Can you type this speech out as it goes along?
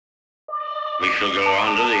We shall go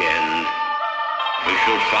on to the end. We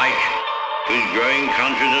shall fight with growing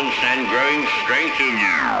confidence and growing strength. We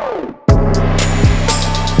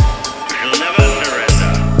shall never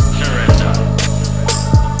surrender.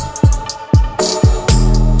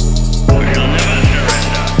 We shall never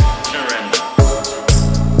surrender.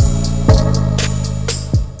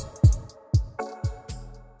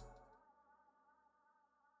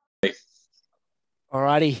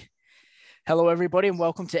 Alrighty. Hello, everybody, and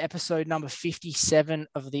welcome to episode number 57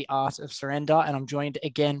 of The Art of Surrender. And I'm joined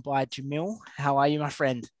again by Jamil. How are you, my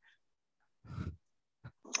friend?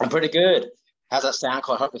 I'm pretty good. How's that sound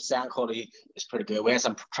quality? I hope the sound quality is pretty good. We had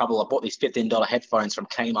some trouble. I bought these $15 headphones from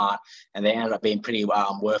Kmart, and they ended up being pretty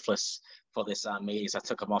worthless for this meeting. So I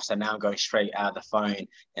took them off. So now I'm going straight out of the phone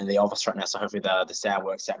in the office right now. So hopefully the sound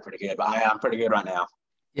works out pretty good. But I'm pretty good right now.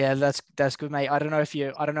 Yeah, that's good, mate. I don't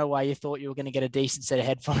know why you thought you were going to get a decent set of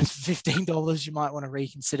headphones for $15. You might want to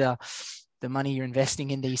reconsider the money you're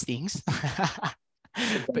investing in these things.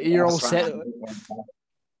 But you're all set.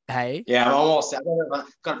 Hey. Yeah, I'm all set. I've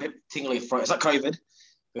got a bit tingly throat. It's like COVID.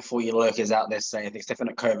 Before you lurkers out there saying it's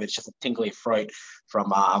definitely COVID, it's just a tingly throat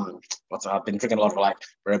from I've been drinking a lot of like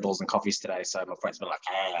Red Bulls and coffees today, so my throat's been like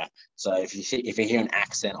So if you hear an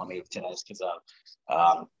accent on me today, it's because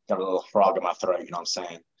I've got a little frog in my throat. You know what I'm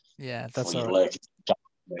saying? Yeah, that's all right.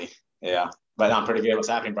 Yeah, but I'm pretty good. What's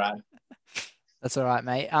happening, Brad? That's all right,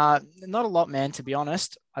 mate. Not a lot, man. To be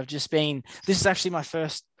honest, this is actually my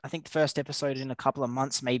first episode in a couple of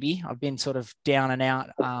months, maybe. I've been sort of down and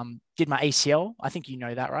out. Did my ACL. I think you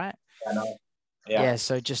know that, right? I know. Yeah.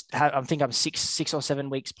 So I think I'm six or 7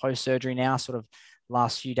 weeks post surgery now. Sort of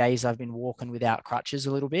last few days, I've been walking without crutches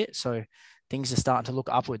a little bit. So things are starting to look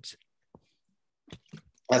upwards.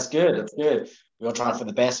 That's good. That's good. We're trying for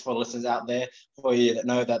the best for listeners out there. For you that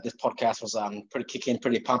know that this podcast was pretty kicking,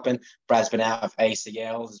 pretty pumping. Brad's been out of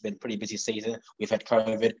ACLs. It's been a pretty busy season. We've had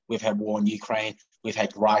COVID. We've had war in Ukraine. We've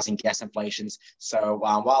had rising gas inflations. So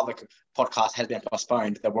while the podcast has been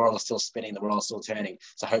postponed, the world is still spinning. The world is still turning.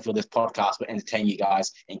 So hopefully this podcast will entertain you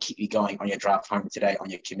guys and keep you going on your drive home today, on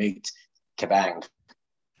your commute. Kabang.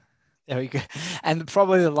 There we go. And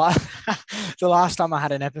probably the last time I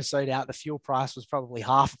had an episode out, the fuel price was probably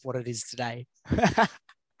half of what it is today.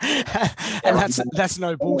 And that's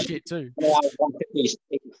no bullshit too.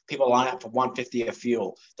 People line up for $150 of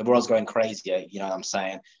fuel. The world's going crazy. You know what I'm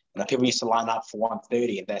saying? People used to line up for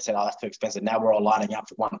 $130 and they said, "Oh, that's too expensive." Now we're all lining up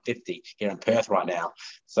for $150 here in Perth right now.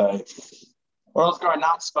 So world's going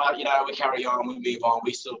nuts, but we carry on, we move on,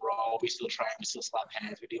 we still roll, we still train, we still slap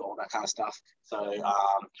hands, we do all that kind of stuff. So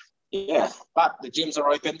yeah, but the gyms are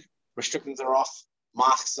open, restrictions are off,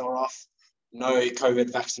 masks are off, no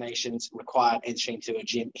COVID vaccinations required entering to a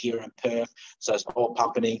gym here in Perth. So it's all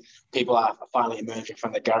pumping. People are finally emerging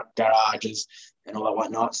from the garages and all that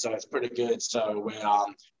whatnot. So it's pretty good. So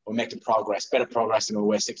we're making progress, better progress than we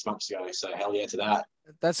were 6 months ago. So hell yeah to that.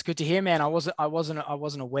 That's good to hear, man. I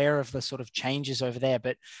wasn't aware of the sort of changes over there,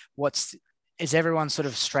 but is everyone sort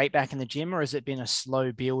of straight back in the gym, or has it been a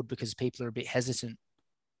slow build because people are a bit hesitant?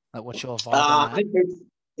 Like, what's your vibe on that? I think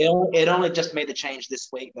it only just made the change this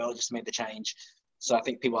week. They all just made the change. So I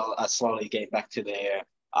think people are slowly getting back to their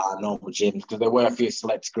normal gyms, because there were a few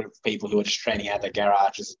select group of people who were just training out their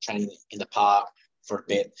garages and training in the park for a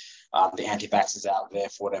bit. The anti-vaxxers out there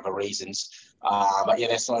for whatever reasons. But yeah,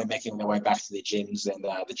 they're slowly making their way back to the gyms, and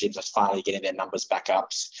the gyms are finally getting their numbers back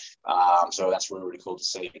up. So that's really, really cool to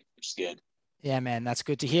see, which is good. Yeah, man, that's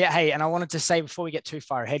good to hear. Hey, and I wanted to say before we get too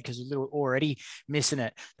far ahead, because we're already missing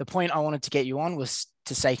it, the point I wanted to get you on was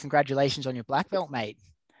to say congratulations on your black belt, mate.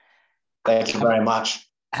 Thank you very much.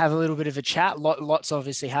 Have a little bit of a chat. Lots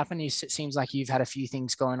obviously happened. It seems like you've had a few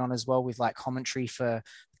things going on as well with like commentary for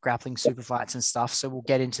grappling super fights and stuff. So we'll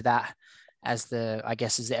get into that as the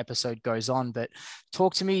episode goes on. But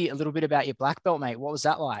talk to me a little bit about your black belt, mate. What was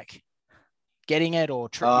that like? Getting it, or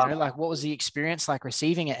what was the experience like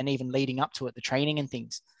receiving it, and even leading up to it, the training and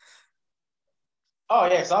things? Oh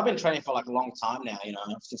yeah, so I've been training for like a long time now.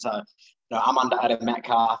 Since I'm under Adam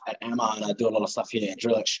Metcalf at AMA, and I do a lot of stuff here at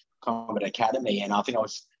Drillich Combat Academy. And I think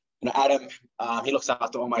Adam, he looks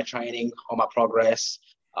after all my training, all my progress,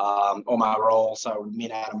 all my roles. So me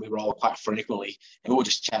and Adam, we roll quite frequently, and we were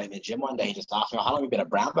just chatting in the gym one day. He just asked me, "How long have you been a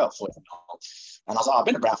brown belt for?" And I was like, "I've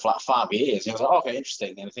been a brown for like 5 years." And he was like, "Oh, okay,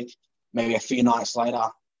 interesting." And I think maybe a few nights later,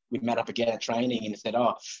 we met up again at training, and he said,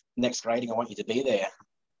 "Oh, next grading, I want you to be there."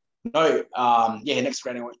 Next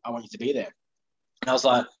grading, I want you to be there. And I was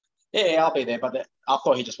like, yeah, I'll be there. But I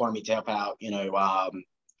thought he just wanted me to help out,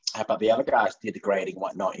 help out the other guys did the grading and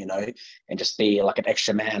whatnot, and just be like an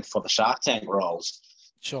extra man for the Shark Tank roles.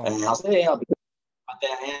 Sure. And I was like, yeah, I'll be there. But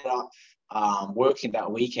then I ended up working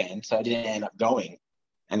that weekend, so I didn't end up going.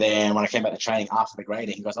 And then when I came back to training after the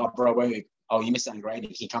grading, he goes, "Oh, bro, wait. Oh, you missed that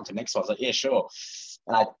grading. Can you come to the next one?" I was like, "Yeah, sure."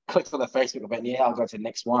 And I clicked on the Facebook event. Yeah, I'll go to the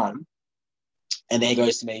next one. And then he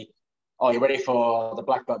goes to me, "Oh, you ready for the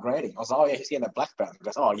black belt grading?" I was like, "Oh, yeah, he's getting the black belt." He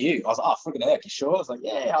goes, "Oh, you?" I was like, "Oh, freaking heck, you sure?" I was like,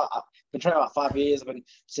 "Yeah, I've been training about 5 years. I've been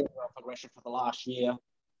seeing progression for the last year,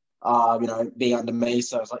 being under me."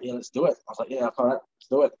 So I was like, "Yeah, let's do it." I was like, "Yeah, all right, let's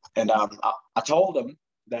do it." And I told him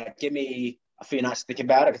that give me a few nights to think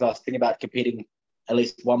about it, because I was thinking about competing at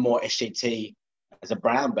least one more SGT as a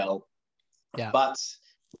brown belt. Yeah. But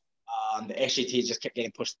the SGT just kept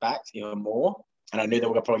getting pushed back even more. And I knew they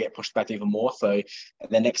were going to probably get pushed back even more. So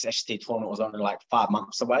the next SGT tournament was only like 5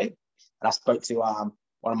 months away. And I spoke to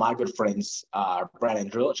one of my good friends, Brandon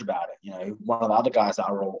Drilich, about it. You know, one of the other guys that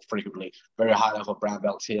I roll frequently, very high level brown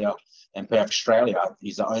belts here in Perth, Australia.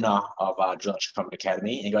 He's the owner of Drilich Combat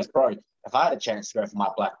Academy. And he goes, "Bro, if I had a chance to go for my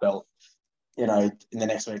black belt, in the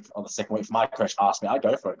next week or the second week, if my coach asked me, I'd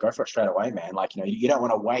go for it. Go for it straight away, man. Like, you don't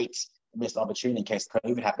want to wait, miss the opportunity in case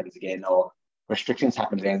COVID happens again, or restrictions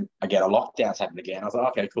happen again, or lockdowns happen again." I was like,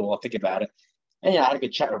 "Okay, cool. I'll think about it." And I had a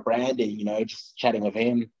good chat with Brandy, just chatting with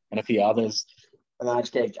him and a few others. And then I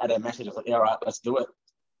just had a message. I was like, "Yeah, all right, let's do it."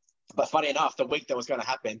 But funny enough, the week that was going to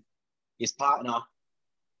happen, his partner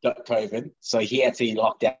got COVID. So he had to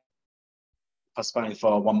lock down, postponed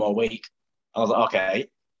for one more week. I was like, okay.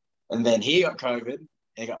 And then he got COVID and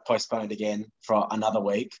it got postponed again for another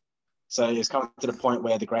week. So it was coming to the point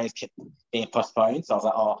where the grades kept being postponed. So I was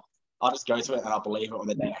like, "Oh, I'll just go to it and I'll believe it when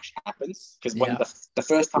the day actually happens." Because when the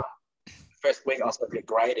first week I was supposed to get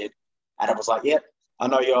graded, and it was like, "Yep, I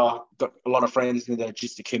know you've got a lot of friends in the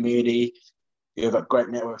jiu-jitsu community. You've got great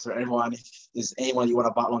networks with everyone. If there's anyone you want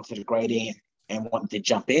to butt onto the grading and want to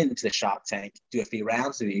jump into the Shark Tank, do a few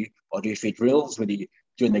rounds with you or do a few drills with you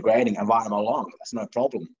during the grading, invite them along. That's no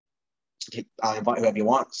problem. I invite whoever you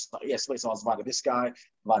want." So, yeah, sweet. So I was inviting this guy,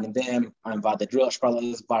 inviting them. I invited the Drilich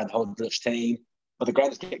brothers, invited the whole Drilich team. But the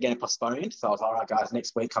grades kept getting postponed. So I was like, "All right, guys,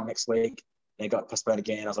 come next week." And it got postponed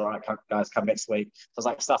again. I was like, "All right, guys, come next week." So I was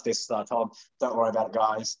like, "Stuff this." So I told them, "Don't worry about it,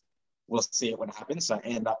 guys. We'll see it when it happens." So I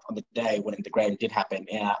ended up on the day when the grading did happen.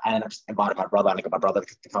 And I ended up just inviting my brother, and I got my brother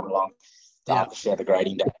to come along to share the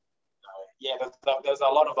grading day. Yeah, there's a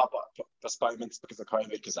lot of postponements because of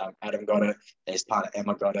COVID, because Adam got it, his partner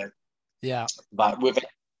Emma got it. Yeah. But with it,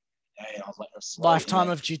 I was like,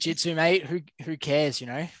 lifetime of jiu-jitsu, mate. Who cares,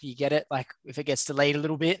 you get it. Like, if it gets delayed a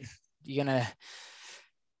little bit, you're gonna,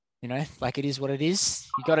 like, it is what it is.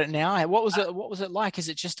 You got it now. What was it like? Is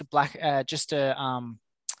it just a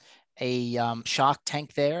Shark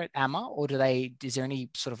Tank there at AMA, or is there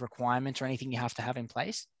any sort of requirement or anything you have to have in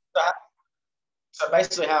place? So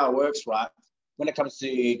basically how it works, right? When it comes to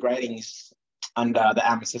gradings under the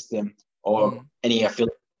AMA system or any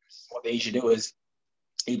affiliate, what they usually do is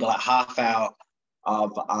you do like half hour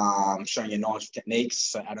of showing your knowledge of techniques.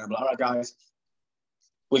 So I don't know, "All right, guys,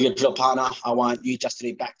 with your drill partner, I want you just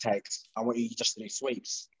to do back takes. I want you just to do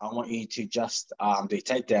sweeps. I want you to just do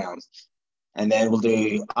takedowns." And then we'll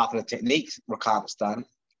do, after the technique requirement's done,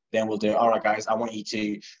 then we'll do, "All right, guys, I want you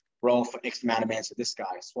to roll for X amount of minutes with this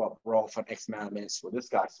guy, swap. Roll for X amount of minutes with this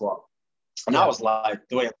guy, swap." And I was like,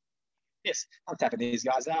 doing this, I'm tapping these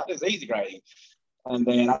guys out. This is easy grading. And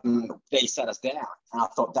then they sat us down, and I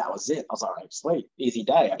thought that was it. I was like, "All right, sweet, easy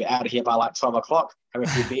day. I'll be out of here by like 12 o'clock, have a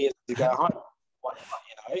few beers to go home."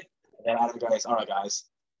 And then Adam goes, "All right, guys."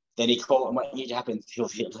 Then he called, and what usually happens,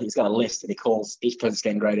 he's got a list, and he calls each person's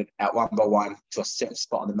getting graded out one by one to a certain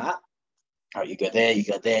spot on the map. "All right, you go there, you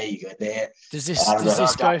go there, you go there." Does this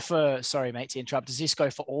go for, sorry, mate, to interrupt, does this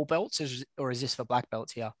go for all belts, or is this for black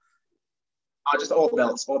belts here? Just all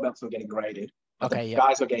belts. All belts were getting graded. But okay, the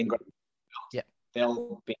guys were getting graded. Yeah.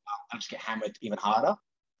 They'll just get hammered even harder.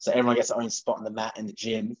 So everyone gets their own spot on the mat in the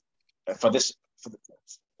gym for the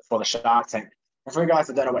Shark Tank. And for you guys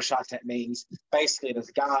that don't know what Shark Tank means, basically there's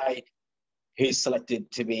a guy who's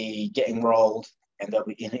selected to be getting rolled, and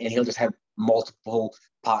he'll just have multiple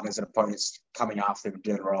partners and opponents coming after him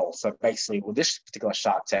doing rolls. So basically, with this particular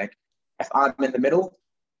Shark Tank, if I'm in the middle,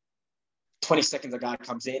 20 seconds, a guy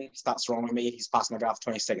comes in, starts rolling with me, he's passing my guy for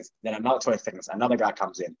 20 seconds. Then another 20 seconds, another guy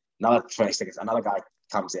comes in, another 20 seconds, another guy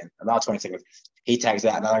comes in, another 20 seconds. He tags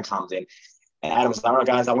out, another comes in. And Adam's like, "All right,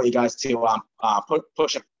 guys, I want you guys to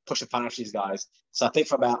push and punish these guys." So I think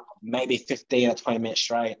for about maybe 15 or 20 minutes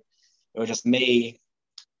straight, it was just me,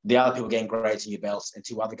 the other people getting graded to new belts, and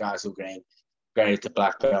two other guys who were getting graded to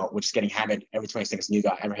black belt, which is getting hammered every 20 seconds, new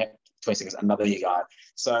guy, every 20 seconds, another new guy.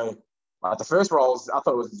 So Like the first rolls, I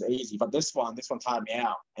thought it was easy, but this one tired me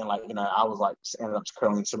out, and like I was like just ended up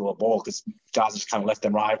curling into a ball because guys just kind of left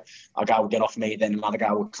and right. A guy would get off me, then another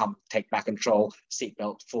guy would come take back control,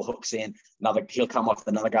 seatbelt, full hooks in. He'll come off,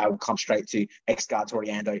 another guy would come straight to X guard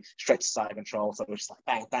Toriando, straight to side control. So it was just like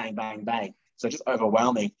bang, bang, bang, bang. So just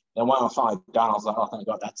overwhelming. Then when I finally done, I was like, oh, thank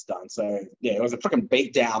God that's done. So yeah, it was a freaking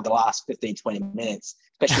beat down the last 15, 20 minutes,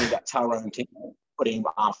 especially that Tyrone King putting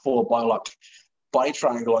full body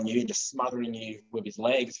triangle on you and just smothering you with his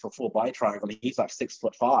legs for full body triangle. I mean, he's like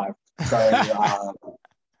 6'5". So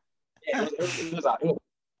yeah, it was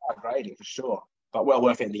grading for sure, but well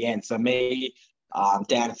worth it in the end. So me,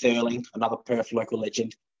 Dan Thurling, another Perth local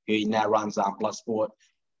legend who now runs Bloodsport.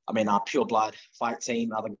 I mean, Pure Blood Fight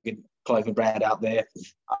Team, another good clothing brand out there,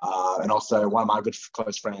 and also one of my good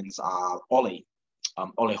close friends, Ollie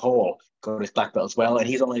Hall, got his black belt as well, and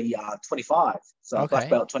he's only 25, so okay. Black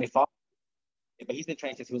belt 25. But he's been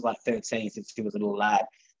training since he was like 13, since he was a little lad.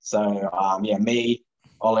 So yeah, me,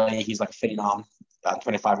 Ollie, he's like a phenom,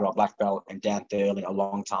 25-year-old black belt, and Dan Thurling, a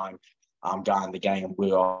long time guy in the game.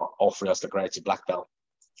 We are all three of us got graded to black belt.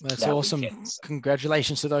 That's awesome.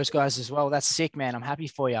 Congratulations to those guys as well. That's sick, man. I'm happy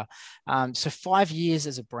for you. So 5 years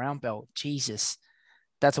as a brown belt. Jesus,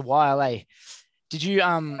 that's a while, eh? Did you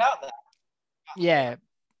yeah.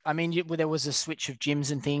 I mean, there was a switch of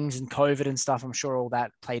gyms and things and COVID and stuff. I'm sure all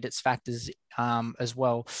that played its factors as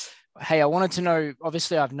well. Hey, I wanted to know,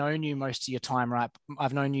 obviously I've known you most of your time, right?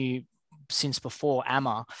 I've known you since before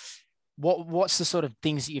AMA. What's the sort of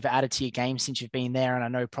things that you've added to your game since you've been there? And I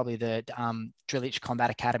know probably the Drillich Combat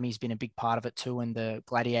Academy has been a big part of it too, and the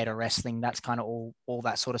gladiator wrestling, that's kind of all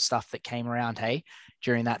that sort of stuff that came around, hey,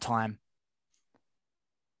 during that time.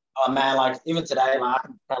 Oh man, like even today, like I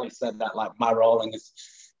can probably say that like my rolling is,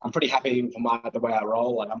 I'm pretty happy with the way I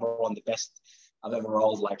roll. Like I'm rolling the best I've ever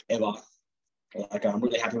rolled, like ever. Like I'm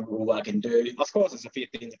really happy with what I can do. Of course, there's a few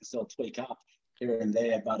things I can still tweak up here and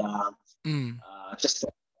there, but just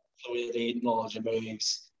fluidity, knowledge of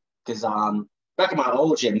moves. Because back in my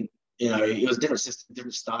old gym, it was a different system,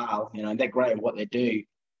 different style, and they're great at what they do.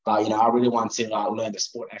 But I really want to learn the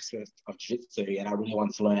sport aspect of jiu-jitsu, and I really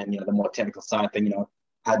want to learn the more technical side thing.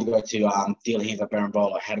 How to go to De La Riva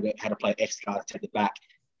Berimbolo, how to play X guard, take it back,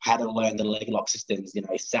 how to learn the leg lock systems,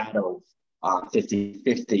 saddle,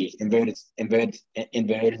 50-50, inverted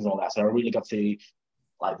and all that. So I really got to,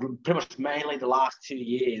 like, pretty much mainly the last 2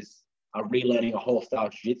 years, relearning a whole style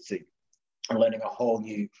of jiu-jitsu and learning a whole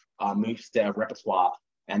new move style repertoire.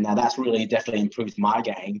 And that's really definitely improved my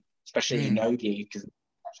game, especially in no-gi, because it's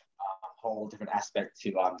a whole different aspect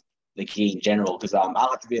to the gi in general. Because I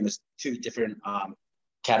like to be in this two different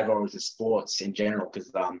categories of sports in general,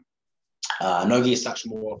 because no-gi is such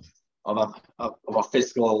more of a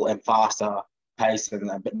physical and faster pace and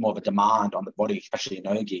a bit more of a demand on the body, especially in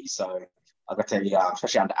no-gi. So I got to,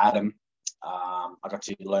 especially under Adam, I got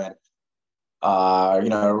to learn,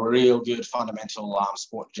 real good fundamental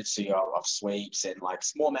sport jiu-jitsu of sweeps and like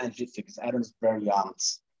small man jiu-jitsu, because Adam's very,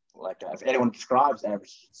 if anyone describes Adam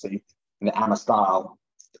jiu-jitsu in the AMA style,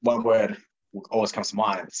 one word always comes to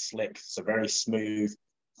mind, it's slick. So very smooth,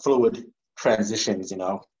 fluid transitions,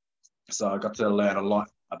 So I got to learn a lot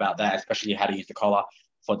about that, especially how to use the collar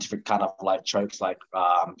for different kind of like chokes, like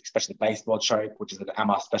especially the baseball choke, which is an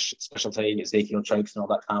AMA specialty, Ezekiel chokes and all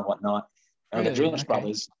that kind of whatnot. And the Drillich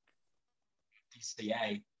brothers,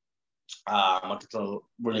 DCA, I wanted to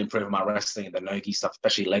really improve my wrestling and the no-gi stuff,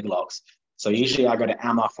 especially leg locks. So usually I go to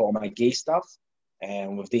AMA for all my gi stuff,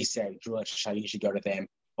 and with DCA Drillich, I usually go to them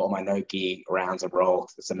for all my no-gi rounds and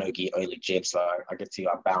rolls. It's a no-gi only gym, so I get to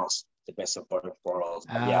bounce the best of both worlds.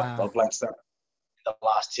 But yeah, I've learned stuff in the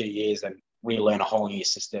last 2 years and relearn a whole new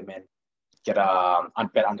system and get a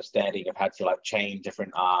better understanding of how to like chain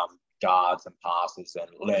different guards and passes and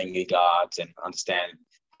learn new guards and understand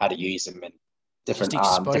how to use them and different.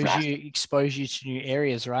 Just expose you to new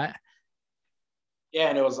areas, right? Yeah,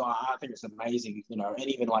 and it was. I think it's amazing, and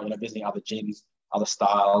even like visiting other gyms, other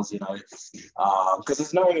styles, because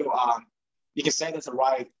there's no. You can say there's a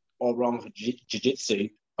right or wrong for jiu-jitsu,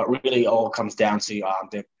 but really all comes down to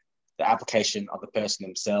the application of the person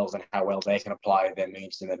themselves and how well they can apply their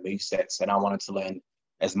moves and their move sets. And I wanted to learn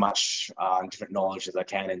as much different knowledge as I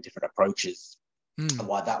can and different approaches and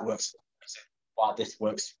why that works, why this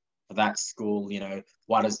works for that school.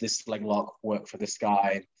 Why does this leg lock work for this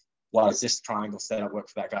guy? Why does this triangle setup work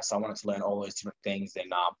for that guy? So I wanted to learn all those different things,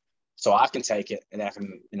 and so I can take it and I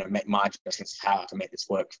can make my adjustments how I can make this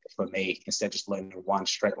work for me instead of just learning one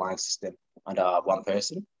straight line system under one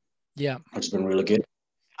person. Yeah, which has been really good.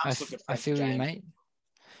 I feel you, mate.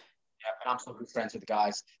 Yeah, and I'm still good friends with the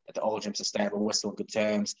guys at the old gym Sustainable. We're still in good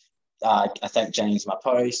terms. I thank James for my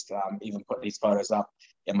post, even put these photos up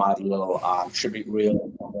in my little tribute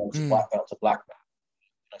reel from white belt to black belt.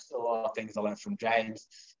 Still a lot of things I learned from James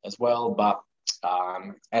as well, but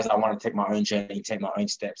as I wanted to take my own journey, take my own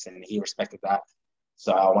steps, and he respected that.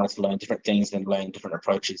 So I wanted to learn different things and learn different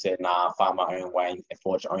approaches and find my own way and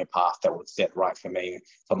forge my own path that would set right for me,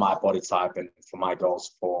 for my body type and for my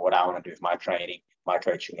goals, for what I want to do with my training, my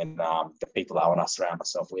coaching, and the people I want to surround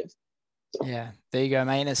myself with. Yeah, there you go,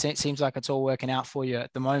 mate. It seems like it's all working out for you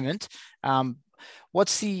at the moment. Are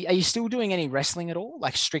you still doing any wrestling at all,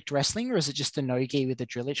 like strict wrestling, or is it just the no-gi with the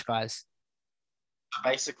Drillich guys?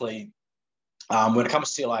 Basically, when it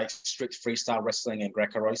comes to like strict freestyle wrestling and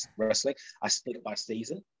Greco wrestling, I split it by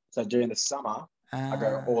season. So during the summer, I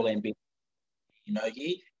go all in big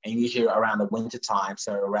no-gi, and usually around the winter time,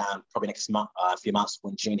 so around probably next month, a few months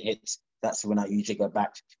when June hits, that's when I usually go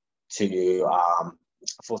back to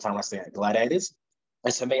full-time wrestling at Gladiators.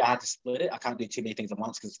 And so for me, I had to split it. I can't do too many things at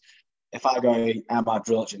once because if I go Ambar,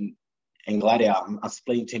 Drillich, and Gladiator, I'm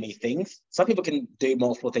splitting too many things. Some people can do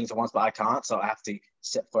multiple things at once, but I can't. So I have to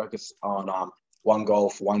set focus on one goal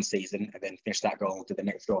for one season and then finish that goal to the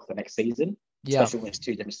next goal for the next season. Yeah. Especially when it's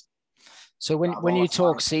two different. So when you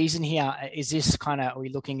talk season here, is this are we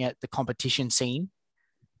looking at the competition scene?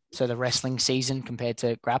 So the wrestling season compared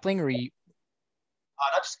to grappling, or are you?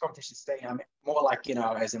 Not just competition scene. I mean, more like,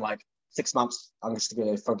 as in like 6 months, I'm just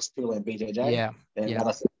going to focus purely on BJJ. Yeah. And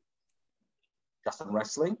another just on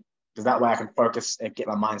wrestling. Because that way I can focus and get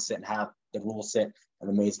my mindset and have the rule set and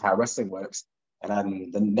the means of how wrestling works. And then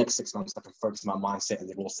the next 6 months, I can focus on my mindset and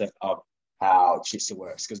the rule set of how jiu-jitsu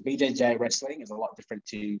works. Because BJJ wrestling is a lot different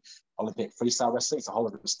to Olympic freestyle wrestling. It's a whole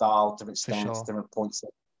different style, different stance, different points.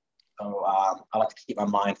 So I like to keep my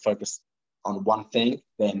mind focused on one thing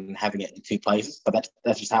than having it in two places. But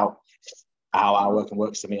that's just how our work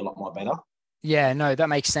works for me a lot more better. Yeah, no, that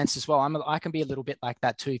makes sense as well. I can be a little bit like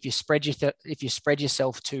that too. If you spread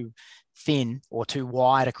yourself too thin or too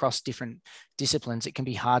wide across different disciplines, it can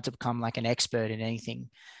be hard to become like an expert in anything.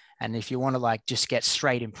 And if you want to like just get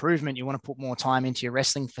straight improvement, you want to put more time into your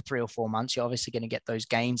wrestling for 3 or 4 months, you're obviously going to get those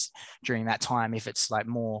gains during that time if it's like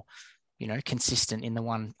more, consistent in the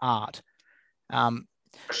one art. I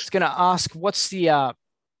was going to ask, what's the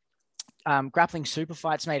grappling super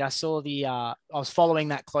fights, mate? I saw I was following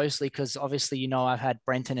that closely because obviously, I've had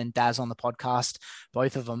Brenton and Daz on the podcast,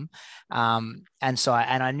 both of them. And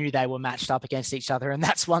I knew they were matched up against each other. And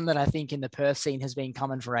that's one that I think in the Perth scene has been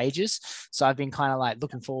coming for ages. So I've been kind of like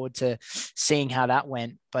looking forward to seeing how that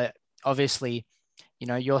went. But obviously,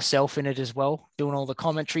 yourself in it as well, doing all the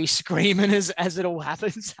commentary, screaming as it all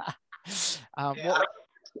happens.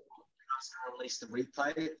 Release the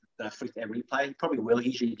replay, the free replay. Probably will. He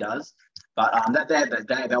usually does. But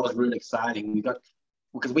that was really exciting.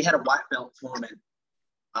 Because we had a white belt tournament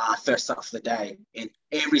first up for the day, and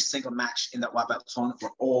every single match in that white belt tournament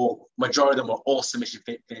majority of them were all submission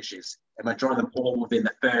finishes, and majority of them all within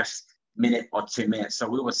the first minute or 2 minutes. So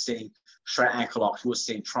we were seeing straight ankle locks, we were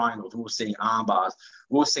seeing triangles, we were seeing arm bars,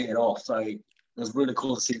 we were seeing it all. So it was really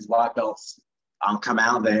cool to see these white belts come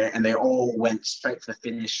out there, and they all went straight to the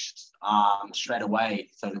finish straight away.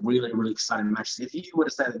 So really, really exciting matches. If you were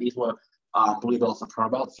to say that these were blue belts or pro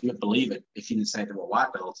belts, you would believe it if you didn't say they were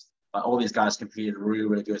white belts. But all these guys competed really,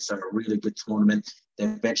 really good. So a really good tournament. The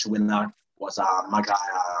eventual winner was my guy,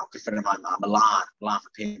 good friend of mine, Milan for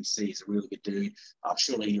PMC. He's a really good dude.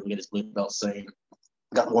 Surely he'll get his blue belt soon.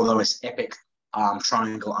 Got one of those epic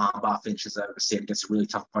triangle armbar finishes I've ever seen against a really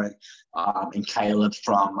tough opponent in Caleb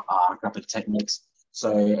from Grappling Techniques.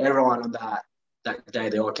 So everyone on that day,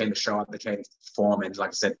 they all came to show up, they came to perform, and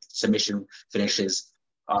like I said, submission finishes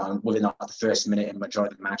within the first minute in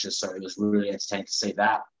majority of the matches. So it was really entertaining to see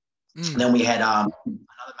that. And then we had another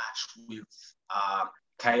match with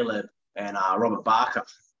Caleb and Robert Barker.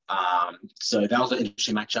 So that was an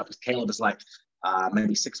interesting matchup because Caleb is like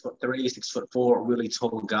maybe 6'3", 6'4", really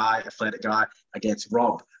tall guy, athletic guy, against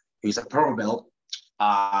Rob, who's a purple belt,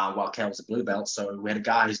 while Caleb's a blue belt. So we had a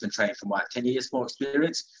guy who's been training for 10 years more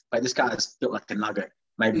experience, but this guy is built like a nugget,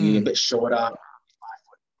 maybe a bit shorter,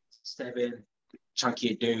 5'7",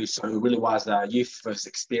 chunkier dude. So it really was youth versus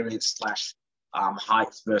experience /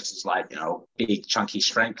 height versus big chunky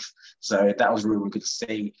strength. So that was really, really good to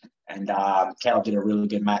see. And Caleb did a really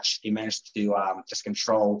good match. He managed to just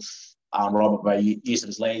control Robert by use of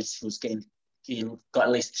his legs. He got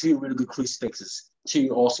at least 2 really good crucifixes, 2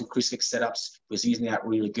 awesome crucifix setups. He was using that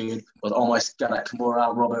really good. Was almost got a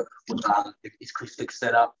Kimura Robert with his crucifix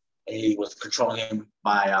setup. He was controlling him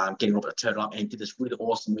by getting Robert to turn up, and he did this really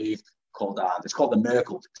awesome move called the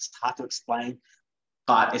Merkle. It's hard to explain,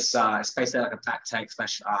 but it's basically like a back take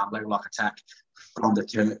 / leg lock attack from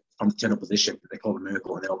the from the turtle position. They call it a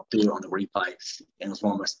Merkle, and they'll do it on the replay. And it was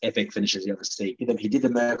one of the most epic finishes you ever see. He did the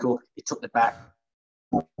Merkle, he took the back,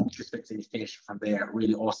 respect his finish from there.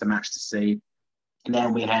 Really awesome match to see. And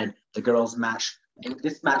then we had the girls' match. And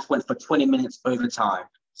this match went for 20 minutes overtime.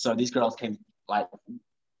 So these girls came like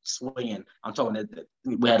swinging. I'm talking that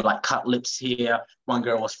we had like cut lips here. One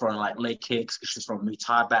girl was throwing like leg kicks because she's from a Muay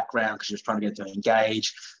Thai background because she was trying to get to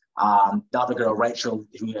engage. The other girl, Rachel,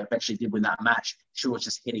 who eventually did win that match, she was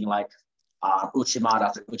just hitting like Uchimata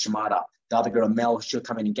after Uchimata. The other girl, Mel, she'll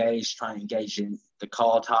come and engage, try and engage in the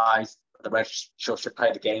collar ties. The rest, she'll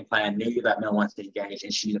play the game plan, knew that Mel wants to engage,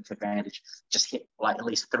 and she took advantage, just hit like at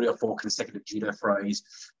least 3 or 4 consecutive judo throws,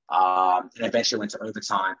 and eventually went to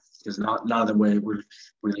overtime because none of them were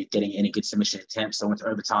really getting any good submission attempts. So went to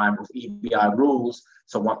overtime with EBI rules.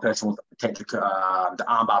 So one person will take the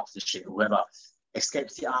armbar position. Whoever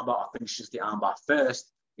escapes the armbar or finishes the armbar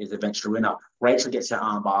first is the eventual winner. Rachel gets her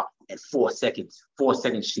armbar in 4 seconds. 4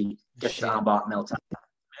 seconds she gets the armbar, Mel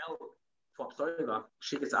swaps over,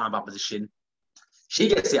 she gets the armbar position. She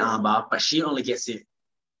gets the armbar, but she only gets it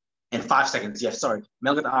in 5 seconds. Yeah, sorry.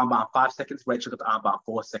 Mel got the armbar in 5 seconds, Rachel got the armbar in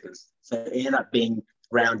 4 seconds. So it ended up being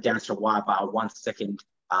round down to the wire by a 1 second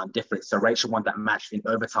difference. So Rachel won that match in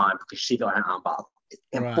overtime because she got her armbar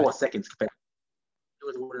in 4 seconds. It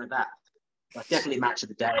was more of that. But definitely match of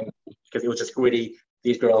the day because it was just gritty.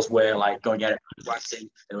 These girls were like going at it, pressing,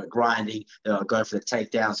 they were grinding, they were going for the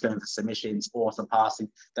takedowns, going for submissions, awesome passing.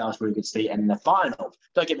 That was really good to see. And in the final,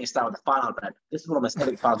 don't get me started with the final, but this is one of the most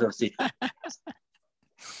epic finals I've ever seen.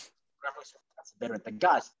 The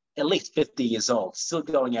guy's at least 50 years old, still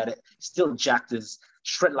going at it, still jacked as,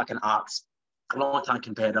 shredded like an ox. A long time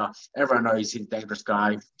competitor. Everyone knows he's a dangerous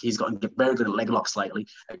guy. He's gotten very good at leg locks lately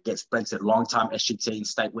against Brenton, long-time SGT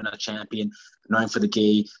state winner champion, known for the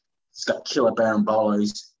gi. He's got killer Baron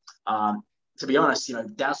Bolos. To be honest,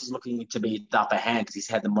 Daz was looking to be the upper hand because he's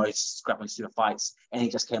had the most grappling super fights, and he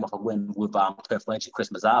just came off a win with Perth legend Chris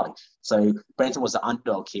Mazzali. So Brenton was the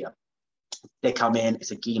underdog here. They come in,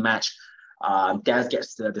 it's a gi match. Daz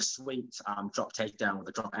gets the sweet drop takedown with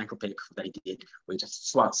the drop ankle pick they did. We just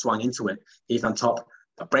swung into it. He's on top.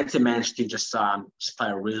 But Brenton managed to just play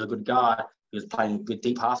a really good guard. He was playing a good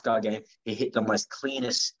deep half guard game. He hit the most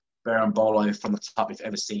cleanest Baron Bolo from the top you've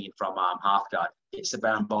ever seen from half guard. Hits the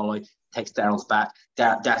Baron Bolo, takes Daryl's back.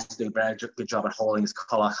 Daz is doing a very good job at holding his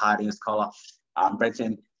collar, hiding his collar.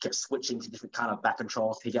 Brenton kept switching to different kind of back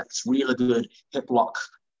controls. He gets really good hip lock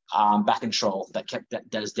back control that kept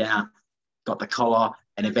Daz down. Got the collar,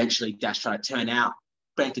 and eventually Daz tried to turn out.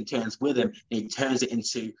 Brenton turns with him, and he turns it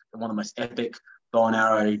into one of the most epic bow and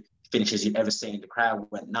arrow finishes you've ever seen. The crowd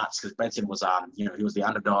went nuts because Brenton was, he was the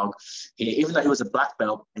underdog. Even though he was a black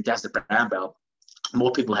belt and Daz the brown belt,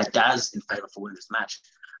 more people had Daz in favor for winning this match.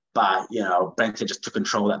 But, Brenton just took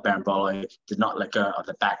control of that Baron Bolo, did not let go of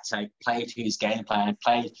the back take, played to his game plan,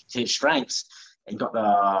 played to his strengths, and got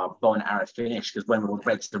the bow and arrow finish. Because when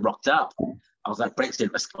Brenton rocked up, I was like,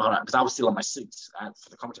 Brenton, let's go. Because I was still on my suits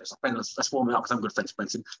for the commentary. So, Brenton, let's warm it up because I'm good friends,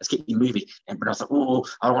 Brenton. Let's get you moving. And Brenton was like, oh,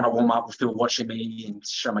 I don't want to warm up with people watching me and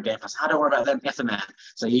show my game plan. I don't worry about them. Yes, man.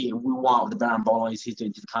 So we won with the Baron Bolos. He's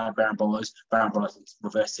doing the kind of Baron Bolos. Baron Bolos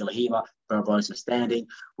reverse Silahiva. Baron Bolos was standing,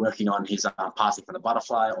 working on his passing from the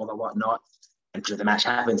butterfly, all the whatnot. Until the match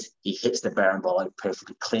happens, he hits the Baron Bolo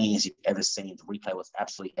perfectly clean as you've ever seen. The replay was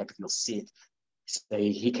absolutely epic. You'll see it. So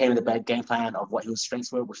he came with a bad game plan of what his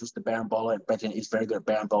strengths were, which was the Baron Bolo. And Brenton is very good at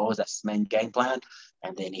Baron Bolos. That's his main game plan.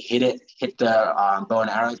 And then he hit the bow and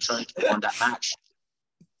arrow choke and won that match.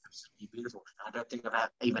 Absolutely beautiful. And I don't think I've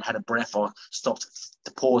even had a breath or stopped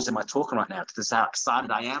to pause in my talking right now because that's how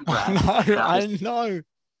excited I am, Brad. I know.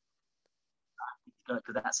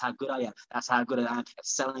 Because that's how good I am. That's how good I am at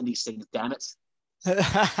selling these things, damn it.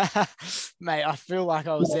 Mate, I feel like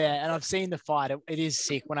I was there and I've seen the fight. It is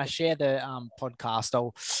sick. When I share the podcast,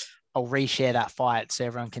 I'll reshare that fight so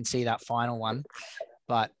everyone can see that final one.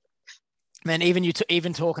 But man, even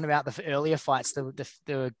talking about the earlier fights,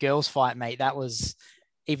 the girls fight, mate, that was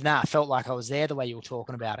even that. I felt like I was there the way you were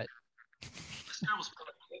talking about it. This girl was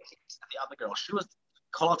the other girl. She was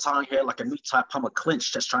collar tying her like a Muay Thai pummel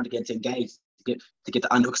clinch, just trying to get to engage to get the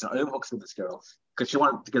underhooks and overhooks with this girl.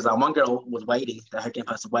 Because one girl was waiting, her game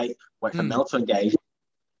person wait for Mel to engage.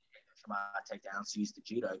 Take down, so use the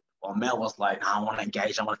judo. While Mel was like, I want to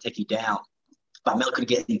engage, I want to take you down. But Mel couldn't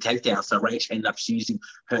get any takedown, so Rach ended up using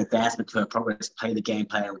her advancement to her progress, play the game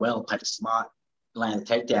plan well, played it smart, land the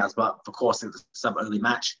takedowns. But of course, it was some early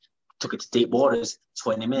match. Took it to deep waters,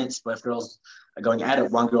 20 minutes. Both girls are going at it.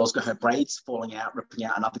 One girl's got her braids falling out, ripping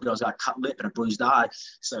out. Another girl's got a cut lip and a bruised eye.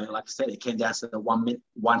 So, like I said, it came down to the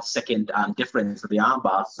 1 second difference of the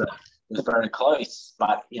armbar. So, was very close.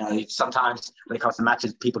 But, sometimes when it comes to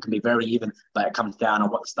matches, people can be very even, but it comes down on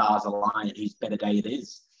what stars align and whose better day it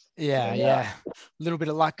is. Yeah. A little bit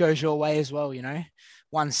of luck goes your way as well,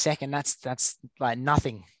 1 second, that's like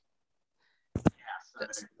nothing. Yeah,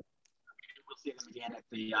 so we'll see them again at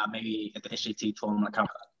the maybe at the SGT tournament,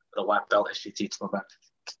 the white belt SGT tournament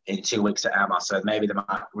in 2 weeks at AMA. So maybe they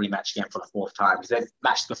might rematch again for the 4th time, because they've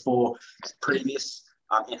matched before previous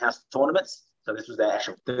in-house tournaments. So this was their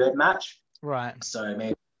actual 3rd match. Right. So maybe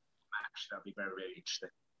match that'll be very, very interesting.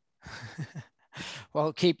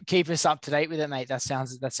 Well, keep us up to date with it, mate. That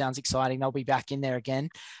sounds exciting. They'll be back in there again.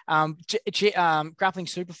 Grappling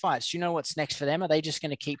super fights. Do you know what's next for them? Are they just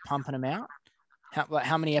going to keep pumping them out?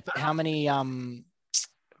 How many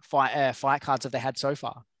fight cards have they had so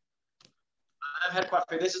far? I've had quite a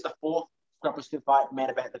few. This is the 4th grappling super fight main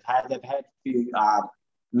event they've had. They've had a few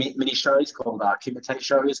mini shows called Kumite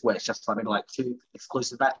shows, where it's just maybe like 2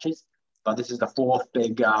 exclusive matches. But this is the 4th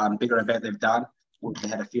bigger event they've done. They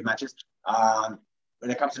had a few matches. When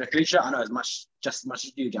it comes to the future, I know just as much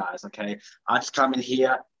as you guys. Okay, I just come in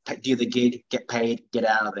here, do the gig, get paid, get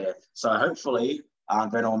out of there. So hopefully,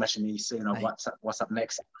 Vernon will mention me soon on what's up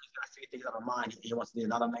next. He's got a few things on mind. He wants to do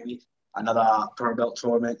another pro belt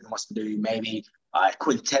tournament. He wants to do maybe a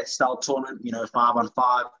quintet style tournament.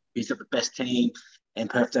 5-on-5. He's got the best team in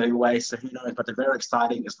Perth anyway, so who knows? But they're very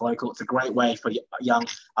exciting. It's local. It's a great way for young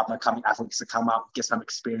up-and-coming athletes to come up, get some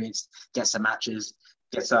experience, get some matches,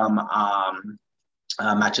 get some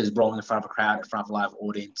matches rolling in front of a crowd, in front of a live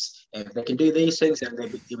audience. If they can do these things, then they'll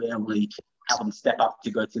be able to help them step up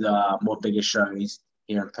to go to the more bigger shows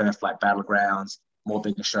here in Perth, like Battlegrounds, more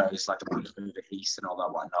bigger shows like the one over East and all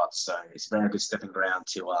that whatnot. So it's a very good stepping ground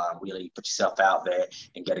to really put yourself out there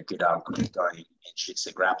and get a good career going in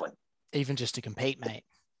jiu-jitsu grappling. Even just to compete, mate.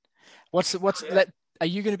 Are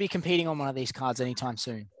you going to be competing on one of these cards anytime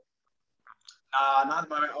soon? Not at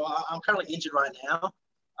the moment. I'm currently injured right now.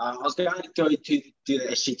 I was going to go to do the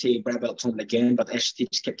SGT brown belt tournament again, but the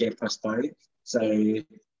SGT just kept getting postponed. So the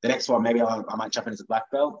next one, maybe I might jump in as a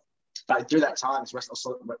black belt. But during that time, it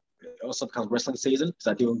also becomes wrestling season.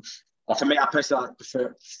 So for me, I personally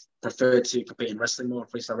prefer to compete in wrestling more,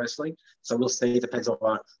 freestyle wrestling. So we'll see. It depends on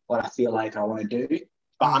what I feel like I want to do.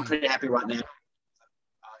 But I'm pretty happy right now. In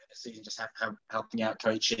the season, just helping out,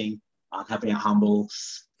 coaching, helping out humble,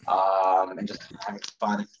 and just having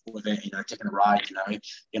fun with it. Taking a ride.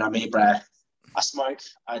 Me, Brad. I smoke,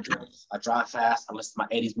 I drink, I drive fast, I listen to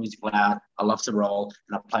my 80s music loud, I love to roll,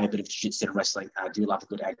 and I play a bit of jiu-jitsu and wrestling. I do love a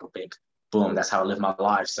good ankle pick. Boom, that's how I live my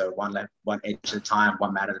life. So one edge at a time,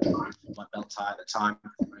 one mat at a time, one belt tie at a time.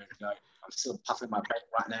 I'm ready to go. I'm still puffing my vape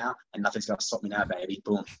right now, and nothing's going to stop me now, baby.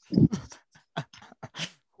 Boom.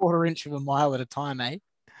 1/4 inch of a mile at a time, eh?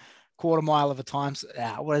 1/4 mile of a time.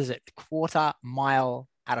 What is it? 1/4 mile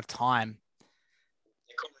at a time.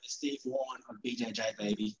 They call me the Steve Warren on BJJ,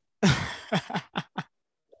 baby. Take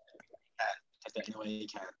that any way you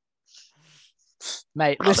can.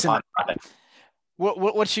 Mate, listen.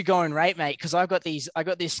 What's your going rate, mate? Because I got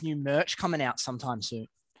this new merch coming out sometime soon.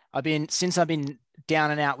 Since I've been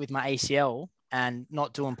down and out with my ACL and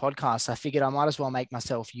not doing podcasts, I figured I might as well make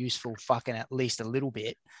myself useful fucking at least a little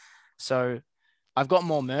bit. So I've got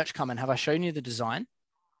more merch coming. Have I shown you the design?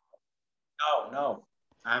 No,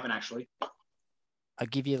 I haven't actually. I'll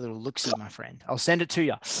give you a little look-see, my friend. I'll send it to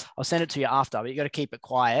you. After, but you got to keep it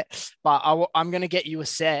quiet. But I'm going to get you a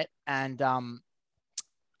set, and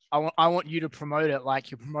I want you to promote it like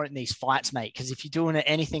you're promoting these fights, mate. Because if you're doing it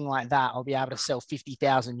anything like that, I'll be able to sell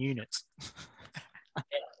 50,000 units.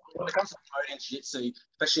 When it comes to promoting jiu-jitsu,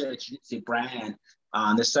 especially a jiu-jitsu brand,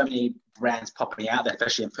 there's so many brands popping out there,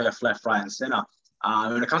 especially in Perth, left, right, and center.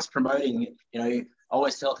 When it comes to promoting, I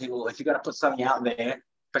always tell people, if you're going to put something out there,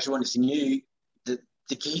 especially when it's new,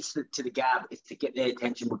 the key to the gab is to get their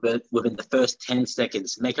attention within the first 10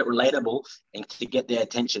 seconds. Make it relatable and to get their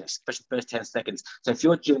attention, especially the first 10 seconds. So if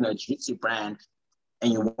you're doing a jiu-jitsu brand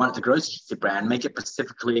and you want to grow a jiu-jitsu brand, make it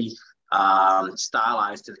specifically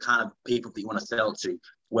stylized to the kind of people that you want to sell to,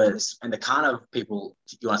 and the kind of people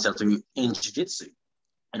you want to sell to in jiu-jitsu.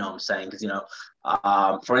 You know what I'm saying? Because,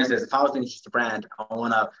 for instance, if I was doing a jiu-jitsu brand, I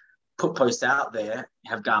want to put posts out there,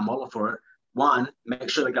 have a guy model for it. One, make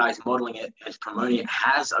sure the guy's modeling it and promoting it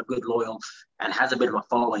has a good loyal and has a bit of a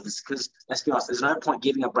following. Because let's be honest, there's no point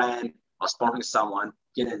giving a brand or sponsoring someone,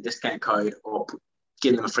 getting a discount code or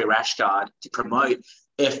giving them a free rash guard to promote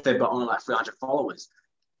if they've got only like 300 followers.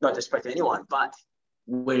 No disrespect to anyone, but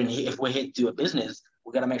if we're here to do a business,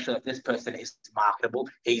 we're going to make sure that this person is marketable.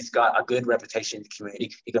 He's got a good reputation in the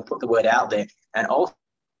community. He can put the word out there. And also,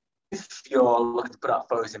 if you're looking to put up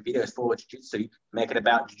photos and videos for jiu-jitsu, make it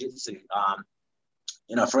about jiu-jitsu.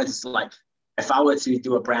 You know, for instance, like if I were to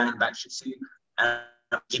do a brand about jiu-jitsu and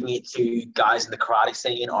I'm giving it to guys in the karate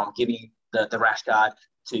scene, or I'm giving the rash guard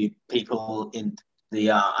to people in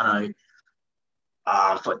the I don't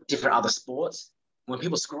know, for different other sports. When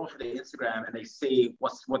people scroll through their Instagram and they see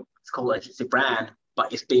what's called a jiu-jitsu brand,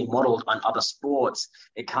 but it's being modeled on other sports,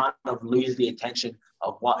 it kind of loses the attention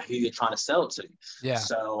of who you're trying to sell to. Yeah.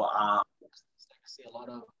 So I see a lot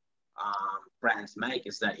of brands make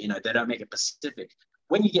is that, you know, they don't make it specific.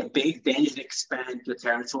 When you get big, then you can expand your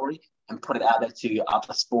territory and put it out there to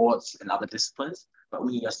other sports and other disciplines. But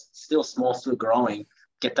when you're still small, still growing,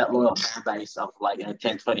 get that loyal fan base of like, you know,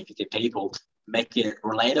 10, 20, 50 people, make it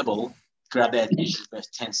relatable, grab their attention for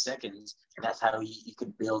 10 seconds, and that's how you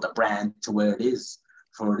can build a brand to where it is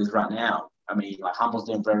right now. I mean, like Humble's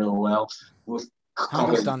doing very well.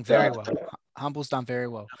 Humble's done very well. Humble's done very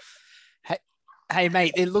well. Hey,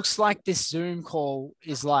 mate, it looks like this Zoom call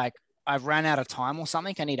is like, I've ran out of time or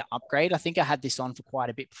something. I need to upgrade. I think I had this on for quite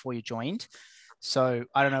a bit before you joined. So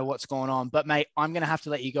I don't know what's going on, but mate, I'm going to have to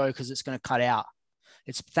let you go because it's going to cut out.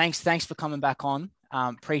 Thanks for coming back on.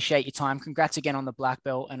 Appreciate your time. Congrats again on the black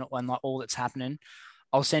belt and like all that's happening.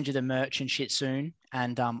 I'll send you the merch and shit soon,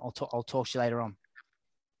 and I'll talk to you later on.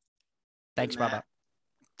 Thanks, brother.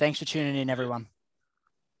 Thanks for tuning in, everyone.